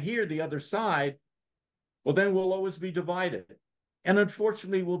don't want to hear the other side, well, then we'll always be divided. And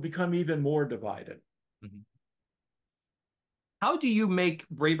unfortunately, we'll become even more divided. How do you make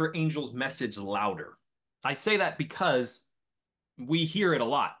Braver Angel's message louder? I say that because we hear it a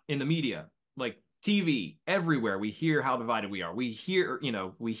lot in the media, like TV, everywhere. We hear how divided we are. We hear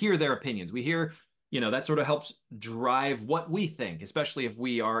their opinions. We hear, that sort of helps drive what we think, especially if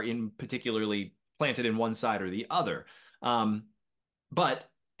we are in particularly planted in one side or the other. But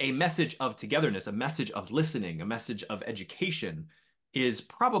a message of togetherness, a message of listening, a message of education is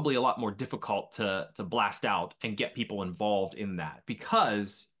probably a lot more difficult to blast out and get people involved in that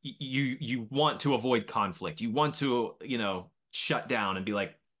because you want to avoid conflict. You want to, shut down and be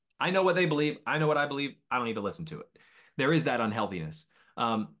like, I know what they believe. I know what I believe. I don't need to listen to it. There is that unhealthiness.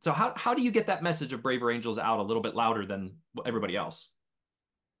 So how do you get that message of Braver Angels out a little bit louder than everybody else?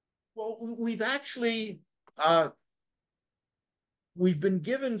 Well, we've been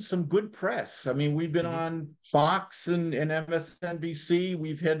given some good press. I mean, we've been on Fox and MSNBC.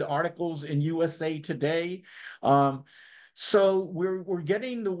 We've had articles in USA Today. So we're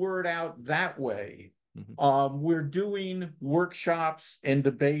getting the word out that way. We're doing workshops and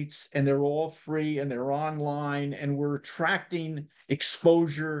debates, and they're all free and they're online, and we're attracting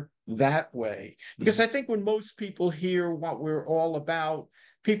exposure that way. Because I think when most people hear what we're all about,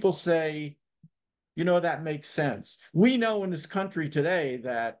 people say, that makes sense. We know in this country today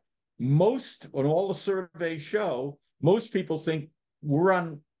that when all the surveys show, most people think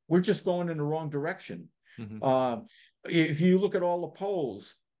we're just going in the wrong direction. If you look at all the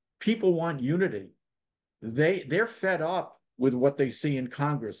polls, people want unity. They're fed up with what they see in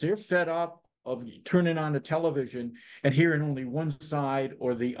Congress. They're fed up of turning on the television and hearing only one side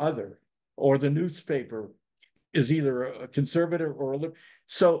or the other, or the newspaper is either a conservative or a liberal.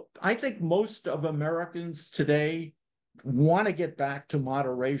 So I think most of Americans today want to get back to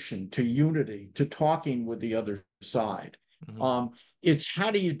moderation, to unity, to talking with the other side. It's how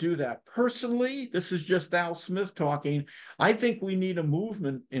do you do that? Personally, this is just Al Smith talking. I think we need a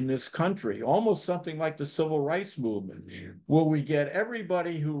movement in this country, almost something like the civil rights movement, where we get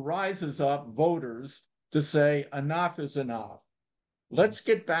everybody who rises up, voters, to say enough is enough. Let's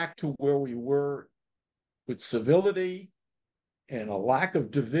get back to where we were with civility and a lack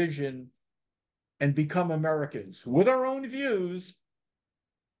of division and become Americans with our own views,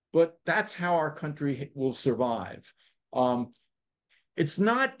 but that's how our country will survive. Um, it's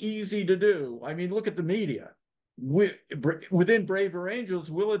not easy to do. I mean, look at the media. Within Braver Angels,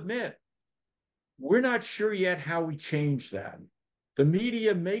 we'll admit we're not sure yet how we change that. The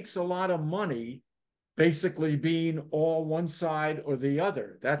media makes a lot of money basically being all one side or the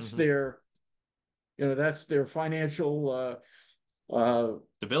other. That's Mm-hmm. their, that's their financial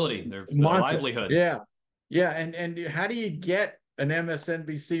Stability, their mantra. livelihood. Yeah. Yeah. And how do you get an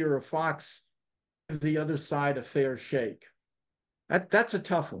MSNBC or a Fox to the other side a fair shake? That's a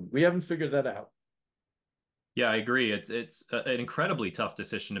tough one. We haven't figured that out. Yeah, I agree. It's an incredibly tough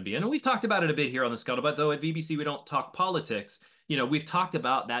decision to be in. And we've talked about it a bit here on the Scuttlebutt, though at VBC we don't talk politics. We've talked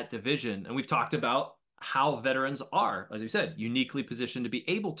about that division and we've talked about how veterans are, as you said, uniquely positioned to be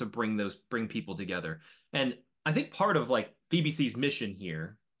able to bring people together. And I think part of like VBC's mission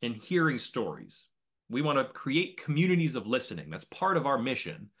here in hearing stories, we want to create communities of listening. That's part of our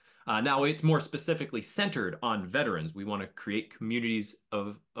mission. Now it's more specifically centered on veterans. We want to create communities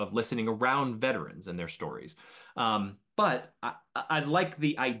of listening around veterans and their stories. But I like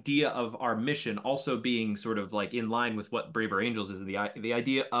the idea of our mission also being sort of like in line with what Braver Angels is, the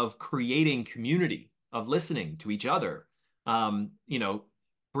idea of creating community, of listening to each other, um, you know,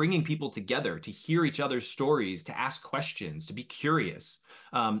 bringing people together to hear each other's stories, to ask questions, to be curious.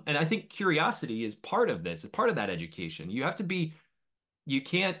 And I think curiosity is part of this, is part of that education. You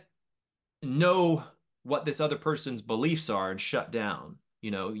can't know what this other person's beliefs are and shut down.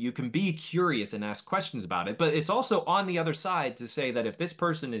 You can be curious and ask questions about it, but it's also on the other side to say that if this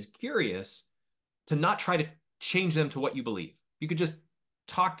person is curious, to not try to change them to what you believe. You could just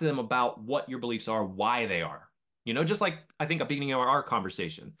talk to them about what your beliefs are, why they are. Just like I think at the beginning of our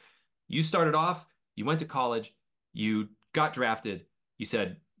conversation, you started off, you went to college, you got drafted, you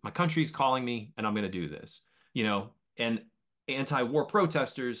said, my country's calling me and I'm going to do this, and anti-war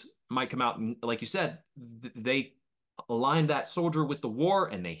protesters might come out and, like you said, they aligned that soldier with the war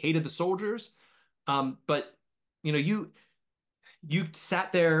and they hated the soldiers. But you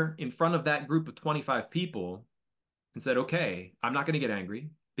sat there in front of that group of 25 people and said, okay, I'm not going to get angry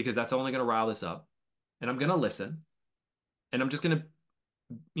because that's only going to rile this up. And I'm going to listen and I'm just going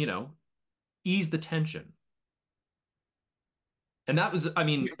to, ease the tension. And that was, I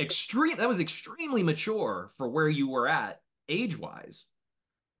mean, that was extremely mature for where you were at age wise,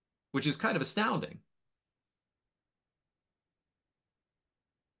 which is kind of astounding.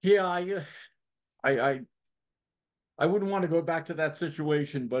 Yeah, I I wouldn't want to go back to that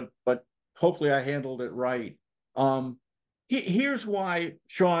situation, but hopefully I handled it right. Um, Here's why,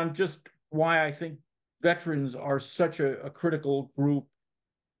 Sean, just why I think veterans are such a critical group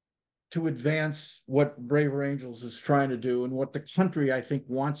to advance what Braver Angels is trying to do and what the country, I think,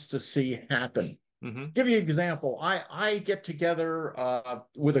 wants to see happen. Mm-hmm. Give you an example. I get together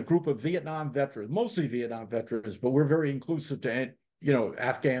with a group of Vietnam veterans, mostly Vietnam veterans, but we're very inclusive to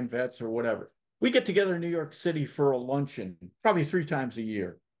Afghan vets or whatever. We get together in New York City for a luncheon, probably 3 times a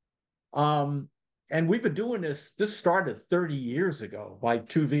year. Um, and we've been doing this. This started 30 years ago by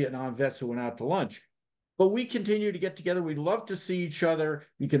 2 Vietnam vets who went out to lunch. But we continue to get together. We love to see each other.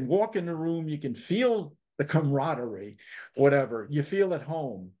 You can walk in the room, you can feel the camaraderie, whatever. You feel at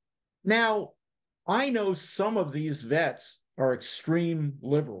home. Now, I know some of these vets are extreme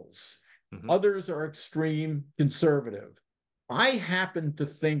liberals. Mm-hmm. Others are extreme conservative. I happen to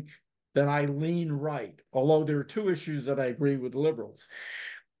think that I lean right, although there are 2 issues that I agree with liberals.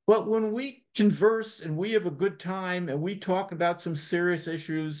 But when we converse and we have a good time and we talk about some serious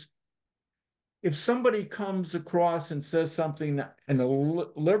issues, if somebody comes across and says something in a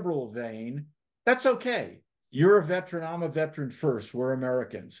liberal vein, that's okay. You're a veteran, I'm a veteran first. We're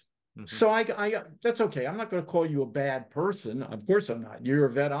Americans. Mm-hmm. So I that's okay. I'm not going to call you a bad person. Of course I'm not. You're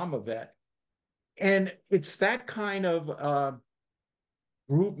a vet, I'm a vet. And it's that kind of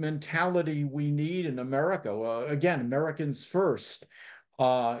group mentality we need in America. Again, Americans first.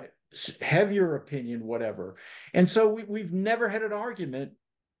 Uh, have your opinion, whatever. And so we've never had an argument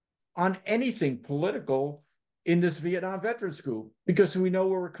on anything political in this Vietnam Veterans Group because we know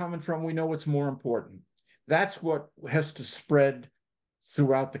where we're coming from. We know what's more important. That's what has to spread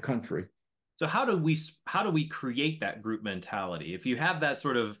throughout the country. So how do we create that group mentality? If you have that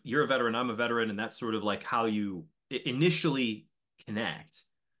sort of you're a veteran, I'm a veteran, and that's sort of like how you initially connect.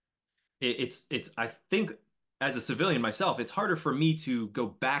 It's I think as a civilian myself, it's harder for me to go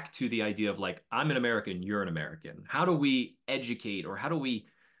back to the idea of like I'm an American, you're an American. How do we educate or how do we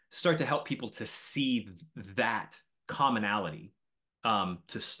start to help people to see that commonality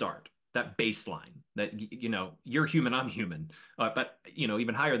to start? that baseline that you're human, I'm human, but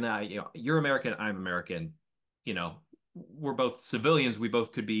even higher than that, you're American, I'm American, you know we're both civilians. We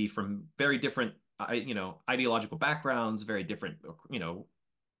both could be from very different ideological backgrounds, very different,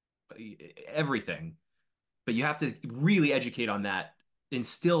 everything. But you have to really educate on that,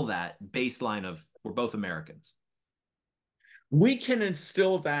 instill that baseline of we're both Americans. We can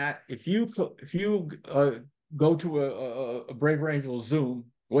instill that if you go to a Braver Angels Zoom,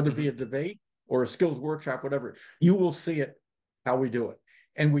 whether it be a Mm-hmm. debate or a skills workshop, whatever, you will see it how we do it,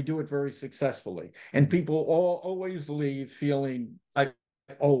 and we do it very successfully. And Mm-hmm. people all always leave feeling like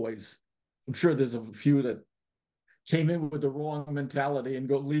always. I'm sure there's a few that came in with the wrong mentality and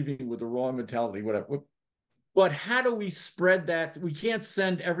go leaving with the wrong mentality, whatever. But how do we spread that? We can't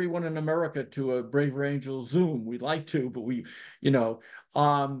send everyone in America to a Braver Angel Zoom. We'd like to, but you know,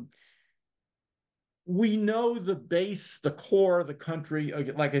 um, we know the base, the core of the country,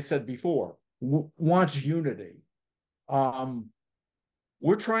 like I said before, wants unity. Um,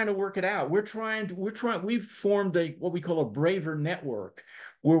 we're trying to work it out. We've formed what we call a Braver Network,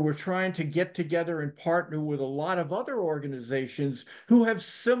 where we're trying to get together and partner with a lot of other organizations who have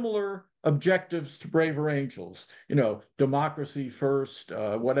similar objectives to Braver Angels. Democracy First,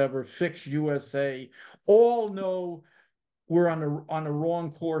 whatever, Fix USA, all know we're on the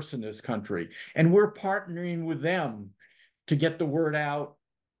wrong course in this country. And we're partnering with them to get the word out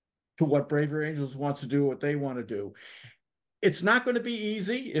to what Braver Angels wants to do, what they want to do. It's not going to be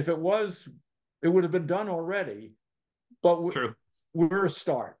easy. If it was, it would have been done already. But True. we're a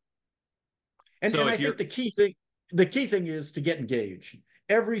start. And So and I if think you're the key thing is to get engaged.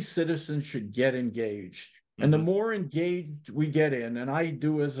 Every citizen should get engaged. And the Mhm. more engaged we get in, and I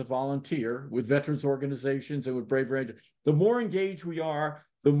do as a volunteer with veterans organizations and with Brave Rangers, the more engaged we are,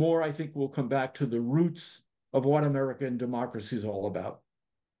 the more I think we'll come back to the roots of what American democracy is all about.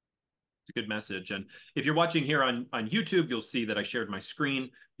 It's a good message. And if you're watching here on YouTube, you'll see that I shared my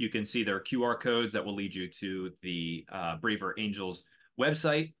screen. You can see there are QR codes that will lead you to the Braver Angels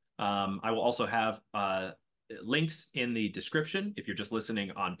website. I will also have links in the description. If you're just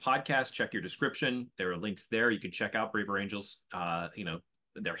listening on podcast, check your description. There are links there. You can check out Braver Angels,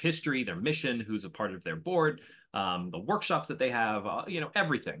 their history, their mission, who's a part of their board, the workshops that they have,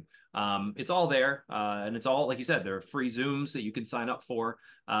 everything. It's all there. And it's all, like you said, there are free Zooms that you can sign up for.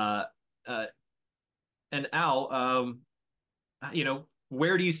 Uh, and Al,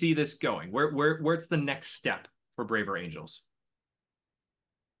 where do you see this going? Where's the next step for Braver Angels?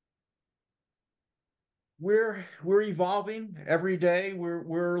 We're evolving every day.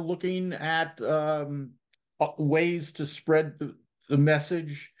 We're looking at ways to spread the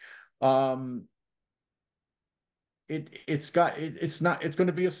message. Um, it's going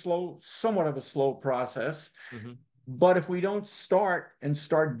to be somewhat of a slow process. Mm-hmm. But if we don't start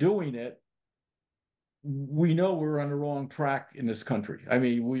doing it, we know we're on the wrong track in this country. I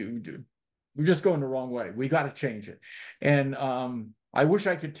mean, we're just going the wrong way. We got to change it. And I wish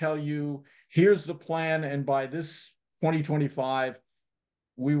I could tell you, here's the plan, and by this 2025,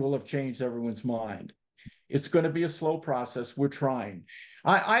 we will have changed everyone's mind. It's going to be a slow process. We're trying.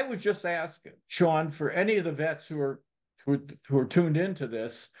 I would just ask Sean, for any of the vets who are tuned into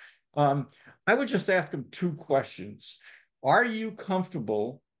this, I would just ask them two questions. Are you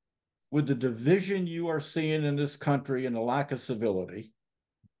comfortable with the division you are seeing in this country and the lack of civility?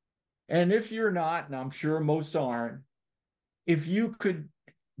 And if you're not, and I'm sure most aren't, if you could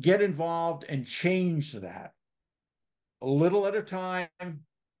get involved and change that a little at a time,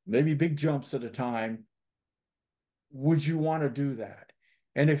 maybe big jumps at a time, would you want to do that?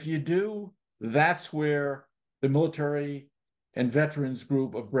 And if you do, that's where the military and veterans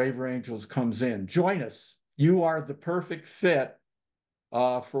group of Braver Angels comes in. Join us. You are the perfect fit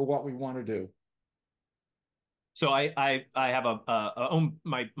for what we want to do. So I have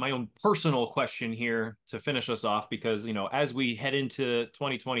my own personal question here to finish us off, because as we head into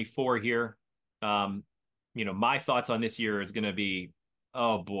 2024 here, um, my thoughts on this year is going to be,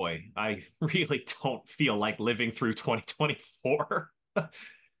 oh boy, I really don't feel like living through 2024.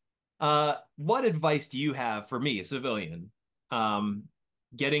 What advice do you have for me, a civilian, um,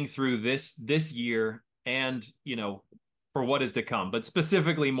 getting through this year, and for what is to come, but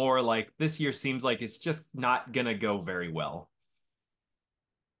specifically more like this year seems like it's just not gonna go very well.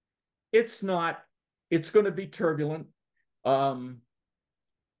 It's not, it's going to be turbulent. Um,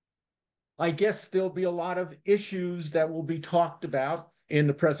 I guess there'll be a lot of issues that will be talked about in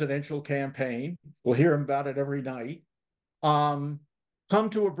the presidential campaign. We'll hear about it every night. Um, come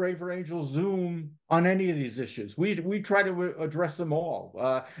to a Braver Angels Zoom on any of these issues. We try to address them all.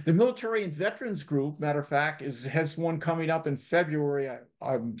 The Military and Veterans Group, matter of fact, has one coming up in February.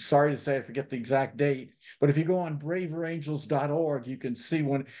 I'm sorry to say I forget the exact date, but if you go on braverangels.org, you can see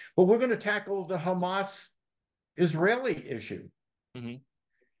one. But we're going to tackle the Hamas Israeli issue.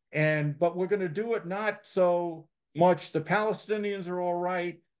 But we're going to do it not so much the Palestinians are all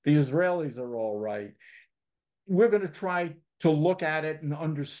right, the Israelis are all right. We're going to try to look at it and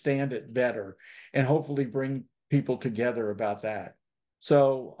understand it better and hopefully bring people together about that.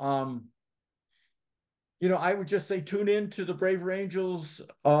 So, I would just say tune in to the Braver Angels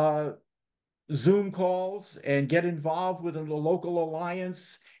Zoom calls and get involved with the local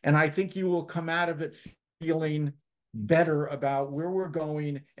alliance. And I think you will come out of it feeling better about where we're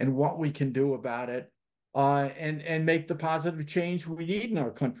going and what we can do about it, and make the positive change we need in our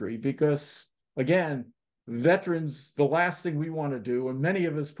country. Because, again, veterans, the last thing we want to do, and many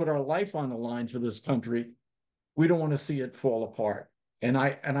of us put our life on the line for this country, we don't want to see it fall apart. And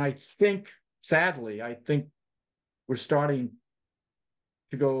I think, sadly, we're starting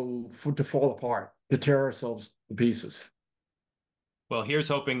to fall apart, to tear ourselves to pieces. Well, here's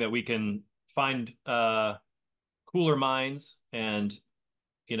hoping that we can find cooler minds and,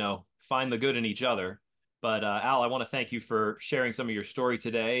 find the good in each other. But Al, I want to thank you for sharing some of your story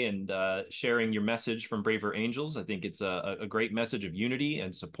today and sharing your message from Braver Angels. I think it's a great message of unity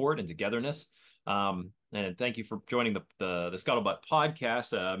and support and togetherness. And thank you for joining the Scuttlebutt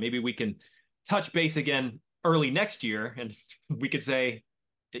podcast. Maybe we can touch base again early next year, and we could say,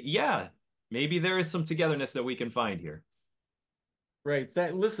 yeah, maybe there is some togetherness that we can find here. Great.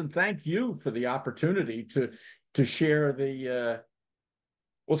 Listen, thank you for the opportunity to share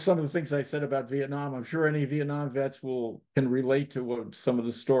some of the things I said about Vietnam. I'm sure any Vietnam vets can relate to some of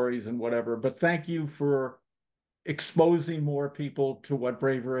the stories and whatever, but thank you for exposing more people to what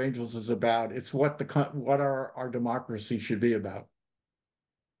Braver Angels is about. It's what our democracy should be about.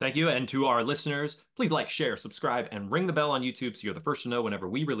 Thank you. And to our listeners, please like, share, subscribe, and ring the bell on YouTube so you're the first to know whenever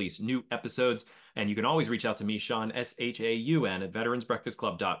we release new episodes. And you can always reach out to me, Shaun, SHAUN, at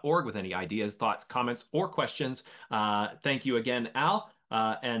veteransbreakfastclub.org with any ideas, thoughts, comments, or questions. Thank you again, Al,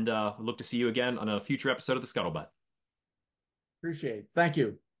 and look to see you again on a future episode of The Scuttlebutt. Appreciate it. Thank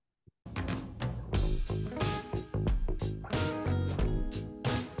you.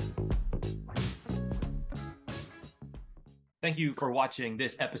 Thank you for watching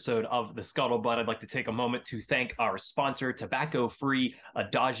this episode of The Scuttlebutt. I'd like to take a moment to thank our sponsor, Tobacco-Free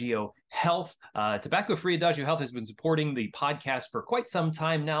Adagio Health. Tobacco-Free Adagio Health has been supporting the podcast for quite some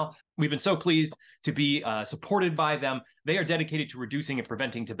time now. We've been so pleased to be supported by them. They are dedicated to reducing and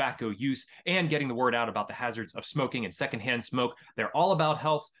preventing tobacco use and getting the word out about the hazards of smoking and secondhand smoke. They're all about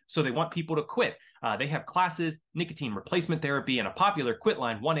health, so they want people to quit. They have classes, nicotine replacement therapy, and a popular quit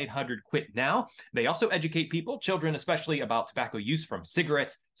line, 1-800-QUIT-NOW. They also educate people, children especially, about tobacco use from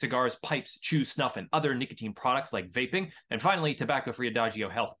cigarettes, cigars, pipes, chew, snuff, and other nicotine products like vaping. And finally, Tobacco-Free Adagio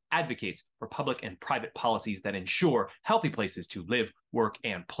Health advocates for public and private policies that ensure healthy places to live, work,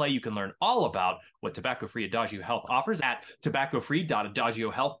 and play. You can learn all about what Tobacco-Free Adagio Health offers at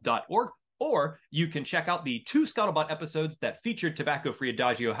tobaccofree.adagiohealth.org, or you can check out the 2 Scuttlebutt episodes that featured Tobacco-Free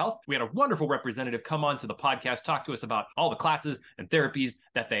Adagio Health. We had a wonderful representative come on to the podcast, talk to us about all the classes and therapies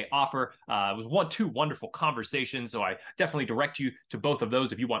that they offer. It was 2 wonderful conversations, so I definitely direct you to both of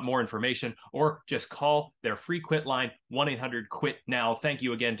those if you want more information, or just call their free quit line, 1-800-QUIT-NOW. Thank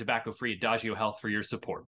you again, Tobacco-Free Adagio Health, for your support.